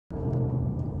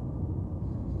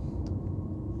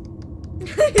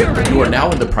You are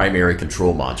now in the primary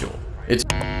control module. It's...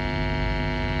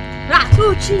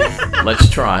 Oh, jeez. Let's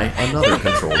try another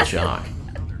controlled shock.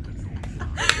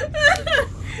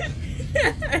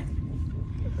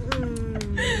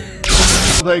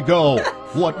 They go.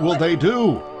 What will they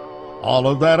do? All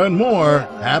of that and more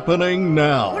happening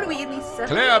now. What are we in these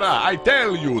Clara, I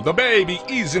tell you, the baby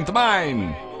isn't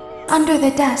mine. Under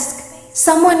the desk,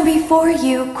 someone before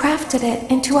you crafted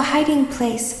it into a hiding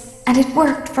place, and it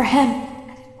worked for him.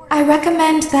 I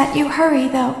recommend that you hurry,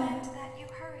 though.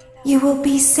 You will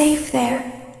be safe there.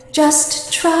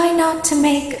 Just try not to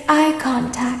make eye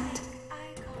contact.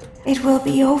 It will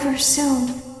be over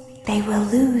soon. They will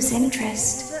lose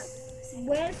interest.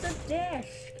 Where's the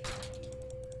dish?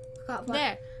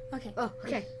 There. Okay. Oh,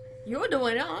 okay. You're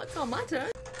doing it. It's not my turn.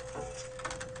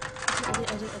 I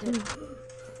did.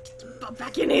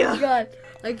 Back in here. Oh God,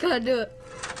 I can't do it.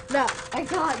 No, I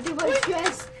can't do my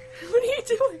stress. What are you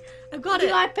doing? I've got it.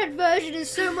 The iPad version is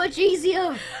so much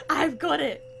easier. I've got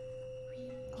it.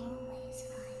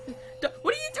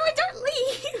 What are you doing? Don't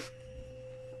leave.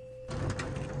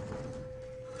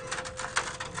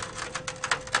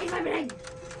 It's happening.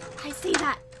 I see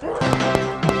that.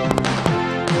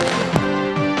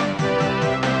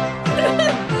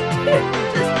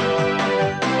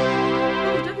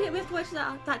 Don't forget we have to watch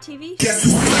that TV.